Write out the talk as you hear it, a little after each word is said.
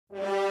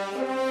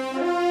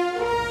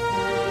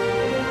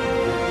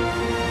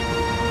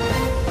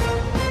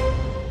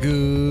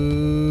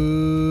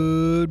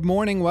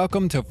morning.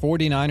 Welcome to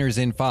 49ers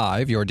in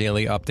 5, your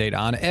daily update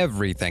on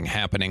everything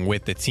happening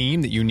with the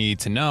team that you need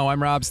to know.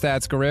 I'm Rob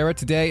Stats Guerrera.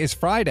 Today is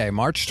Friday,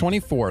 March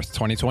 24th,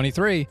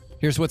 2023.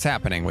 Here's what's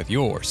happening with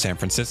your San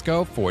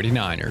Francisco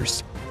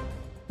 49ers.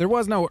 There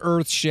was no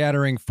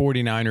earth-shattering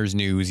 49ers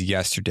news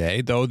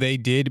yesterday, though they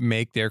did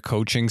make their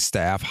coaching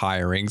staff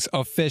hirings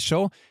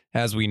official.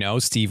 As we know,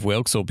 Steve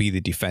Wilks will be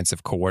the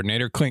defensive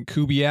coordinator. Clint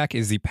Kubiak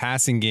is the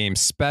passing game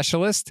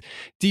specialist.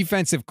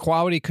 Defensive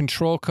quality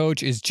control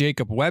coach is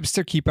Jacob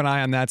Webster. Keep an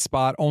eye on that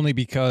spot only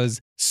because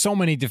so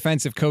many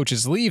defensive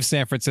coaches leave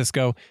San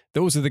Francisco.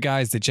 Those are the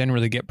guys that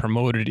generally get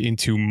promoted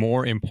into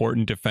more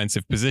important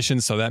defensive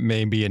positions, so that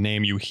may be a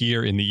name you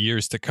hear in the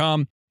years to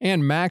come.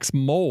 And Max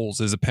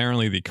Moles is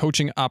apparently the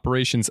coaching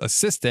operations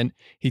assistant.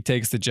 He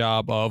takes the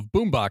job of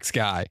boombox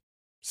guy.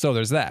 So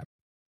there's that.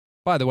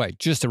 By the way,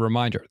 just a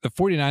reminder, the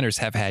 49ers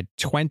have had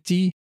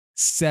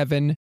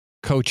 27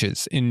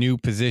 coaches in new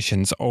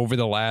positions over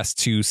the last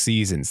 2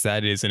 seasons.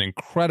 That is an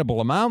incredible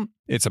amount.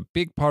 It's a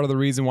big part of the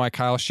reason why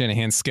Kyle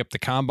Shanahan skipped the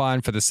combine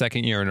for the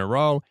second year in a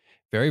row.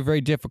 Very, very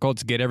difficult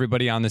to get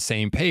everybody on the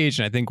same page,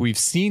 and I think we've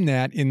seen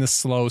that in the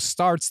slow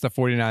starts the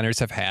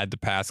 49ers have had the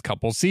past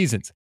couple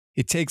seasons.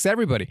 It takes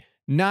everybody,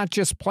 not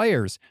just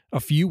players, a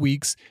few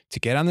weeks to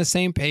get on the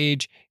same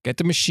page, get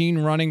the machine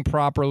running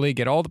properly,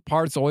 get all the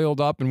parts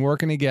oiled up and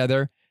working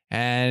together.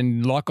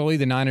 And luckily,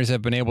 the Niners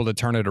have been able to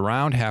turn it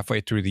around halfway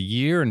through the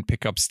year and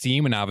pick up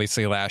steam. And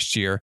obviously, last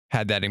year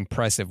had that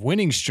impressive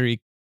winning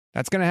streak.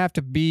 That's going to have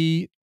to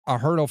be a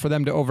hurdle for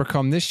them to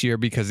overcome this year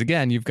because,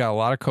 again, you've got a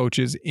lot of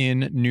coaches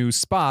in new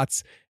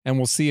spots, and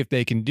we'll see if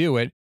they can do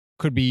it.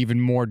 Could be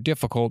even more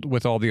difficult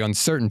with all the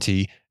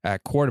uncertainty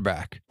at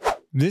quarterback.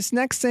 This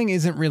next thing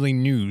isn't really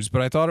news,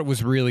 but I thought it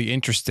was really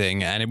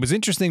interesting, and it was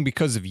interesting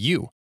because of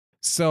you.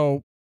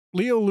 So,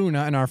 Leo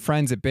Luna and our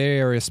friends at Bay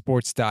Area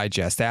Sports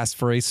Digest asked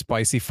for a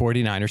spicy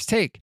 49ers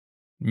take.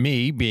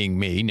 Me, being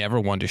me, never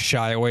one to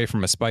shy away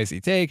from a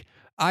spicy take,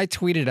 I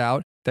tweeted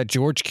out that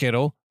George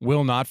Kittle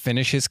will not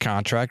finish his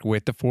contract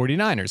with the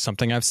 49ers,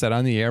 something I've said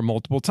on the air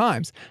multiple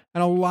times.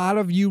 And a lot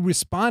of you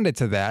responded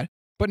to that,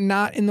 but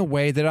not in the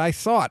way that I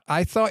thought.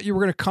 I thought you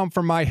were going to come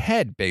for my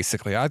head,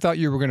 basically. I thought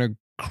you were going to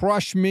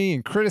crush me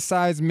and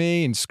criticize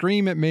me and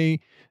scream at me.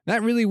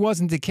 That really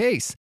wasn't the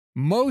case.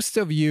 Most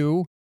of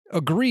you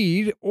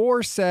agreed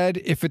or said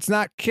if it's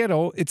not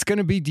Kittle, it's going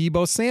to be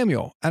Deebo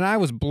Samuel. And I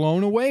was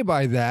blown away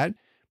by that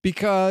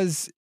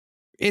because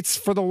it's,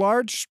 for the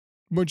large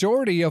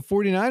majority of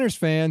 49ers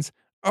fans,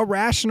 a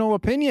rational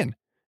opinion.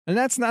 And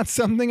that's not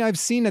something I've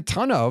seen a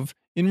ton of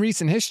in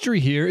recent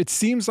history here. It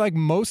seems like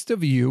most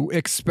of you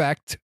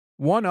expect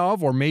one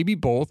of, or maybe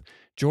both,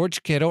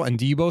 George Kittle and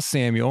Deebo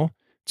Samuel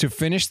to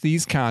finish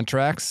these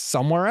contracts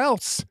somewhere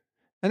else.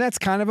 And that's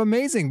kind of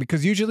amazing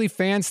because usually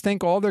fans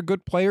think all their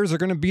good players are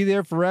going to be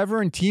there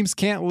forever and teams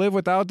can't live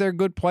without their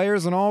good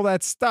players and all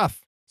that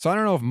stuff. So I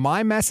don't know if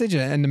my message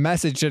and the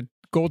message that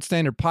Gold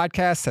Standard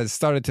Podcast has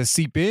started to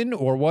seep in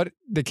or what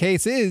the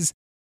case is,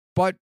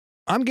 but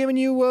I'm giving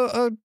you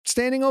a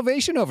standing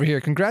ovation over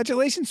here.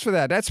 Congratulations for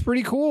that. That's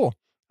pretty cool.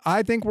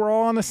 I think we're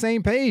all on the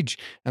same page.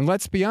 And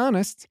let's be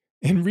honest,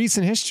 in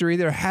recent history,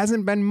 there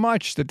hasn't been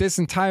much that this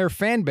entire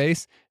fan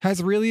base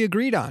has really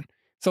agreed on.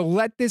 So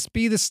let this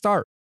be the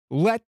start.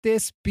 Let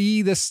this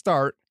be the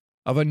start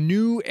of a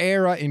new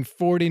era in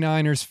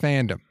 49ers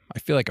fandom. I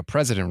feel like a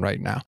president right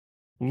now.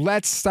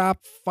 Let's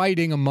stop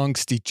fighting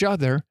amongst each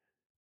other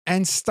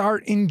and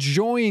start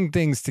enjoying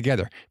things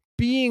together.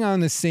 Being on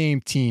the same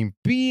team,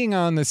 being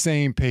on the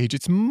same page.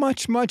 It's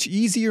much, much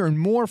easier and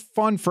more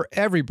fun for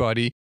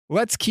everybody.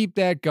 Let's keep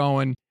that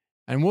going.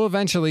 And we'll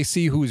eventually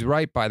see who's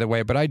right, by the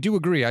way. But I do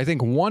agree. I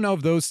think one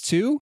of those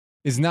two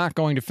is not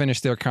going to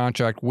finish their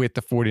contract with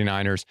the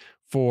 49ers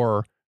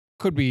for,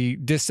 could be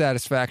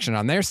dissatisfaction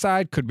on their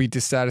side, could be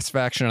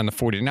dissatisfaction on the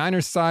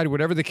 49ers side,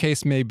 whatever the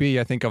case may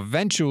be. I think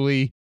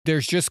eventually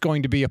there's just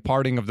going to be a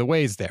parting of the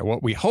ways there.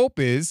 What we hope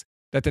is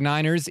that the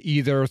Niners,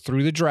 either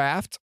through the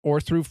draft or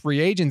through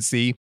free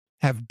agency,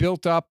 have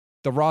built up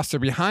the roster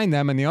behind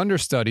them and the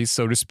understudies,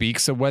 so to speak.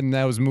 So when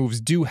those moves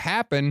do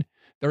happen,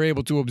 they're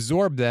able to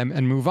absorb them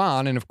and move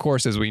on. And of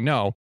course, as we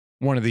know,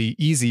 one of the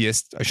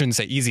easiest, I shouldn't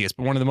say easiest,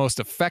 but one of the most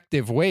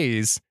effective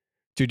ways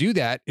to do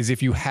that is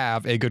if you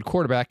have a good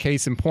quarterback.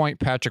 Case in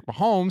point, Patrick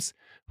Mahomes,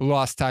 who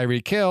lost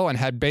Tyreek Hill and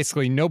had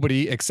basically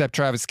nobody except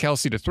Travis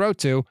Kelce to throw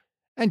to,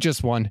 and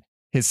just won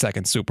his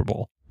second Super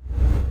Bowl.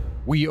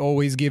 We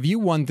always give you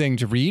one thing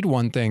to read,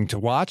 one thing to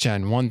watch,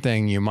 and one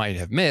thing you might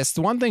have missed.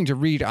 One thing to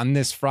read on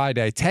this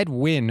Friday, Ted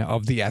Wynn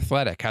of The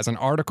Athletic has an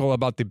article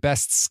about the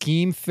best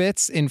scheme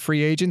fits in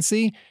free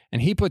agency,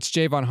 and he puts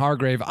Javon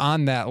Hargrave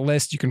on that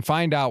list. You can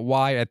find out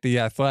why at The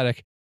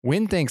Athletic.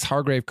 Wynn thinks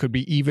Hargrave could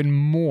be even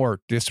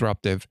more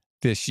disruptive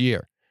this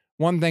year.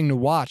 One thing to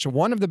watch,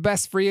 one of the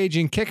best free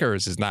agent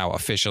kickers is now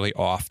officially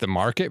off the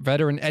market.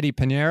 Veteran Eddie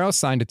Pinheiro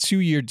signed a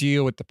 2-year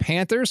deal with the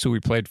Panthers, who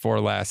he played for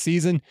last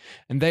season,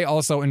 and they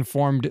also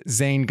informed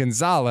Zane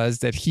Gonzalez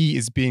that he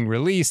is being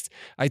released.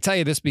 I tell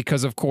you this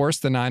because, of course,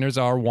 the Niners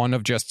are one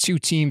of just 2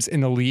 teams in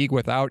the league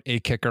without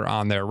a kicker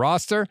on their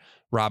roster.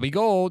 Robbie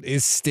Gould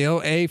is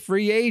still a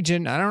free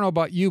agent. I don't know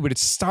about you, but it's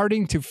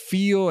starting to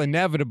feel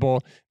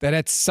inevitable that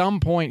at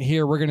some point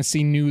here we're going to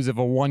see news of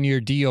a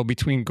 1-year deal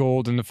between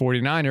Gould and the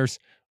 49ers,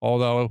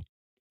 although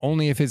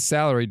only if his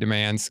salary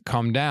demands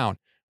come down.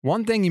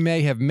 One thing you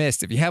may have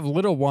missed, if you have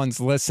little ones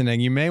listening,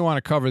 you may want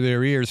to cover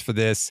their ears for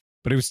this,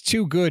 but it was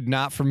too good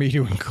not for me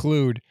to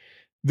include.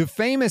 The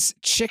famous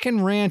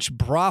Chicken Ranch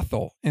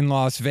brothel in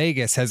Las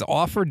Vegas has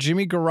offered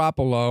Jimmy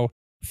Garoppolo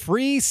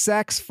free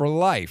sex for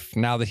life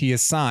now that he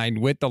is signed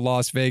with the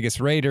Las Vegas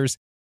Raiders.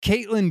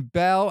 Caitlin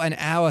Bell and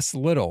Alice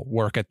Little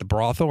work at the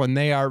brothel, and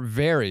they are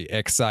very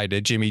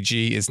excited. Jimmy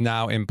G is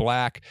now in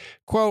black.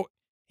 Quote,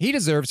 "He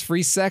deserves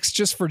free sex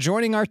just for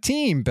joining our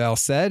team," Bell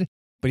said,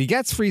 "but he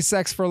gets free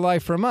sex for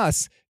life from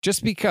us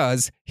just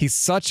because he's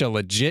such a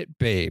legit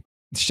babe."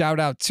 Shout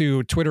out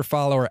to Twitter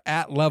follower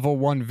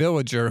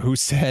 @Level1Villager, who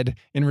said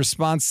in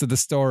response to the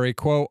story,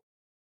 quote,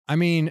 "I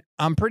mean,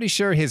 I'm pretty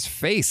sure his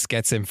face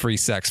gets him free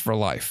sex for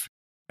life."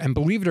 And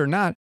believe it or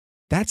not,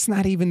 that's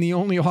not even the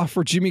only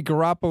offer Jimmy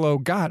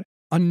Garoppolo got.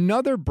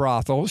 Another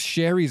brothel,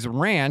 Sherry's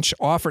Ranch,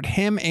 offered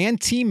him and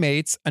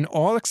teammates an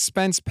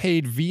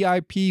all-expense-paid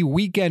VIP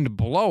weekend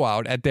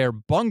blowout at their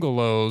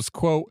bungalows,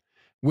 quote,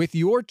 "with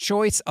your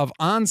choice of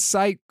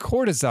on-site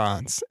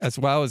courtesans, as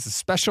well as a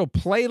special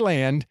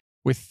playland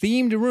with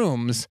themed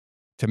rooms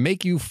to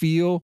make you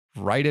feel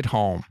right at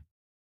home."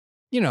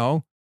 You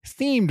know,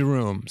 themed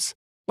rooms,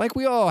 like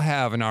we all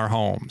have in our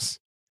homes.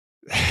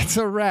 That's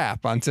a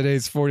wrap on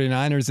today's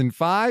 49ers in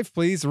 5.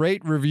 Please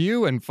rate,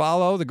 review, and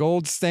follow the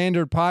Gold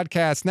Standard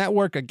Podcast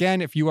Network.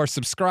 Again, if you are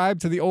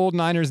subscribed to the Old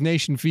Niners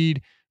Nation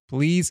feed,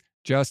 please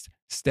just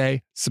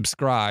stay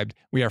subscribed.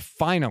 We are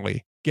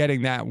finally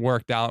getting that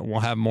worked out, and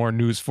we'll have more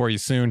news for you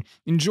soon.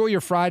 Enjoy your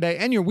Friday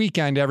and your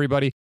weekend,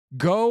 everybody.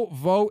 Go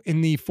vote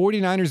in the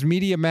 49ers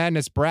Media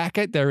Madness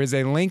bracket. There is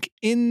a link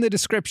in the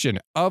description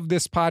of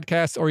this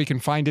podcast, or you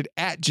can find it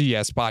at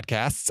GS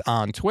Podcasts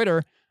on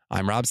Twitter.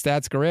 I'm Rob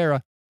Stats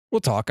Guerrera. We'll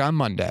talk on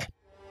Monday.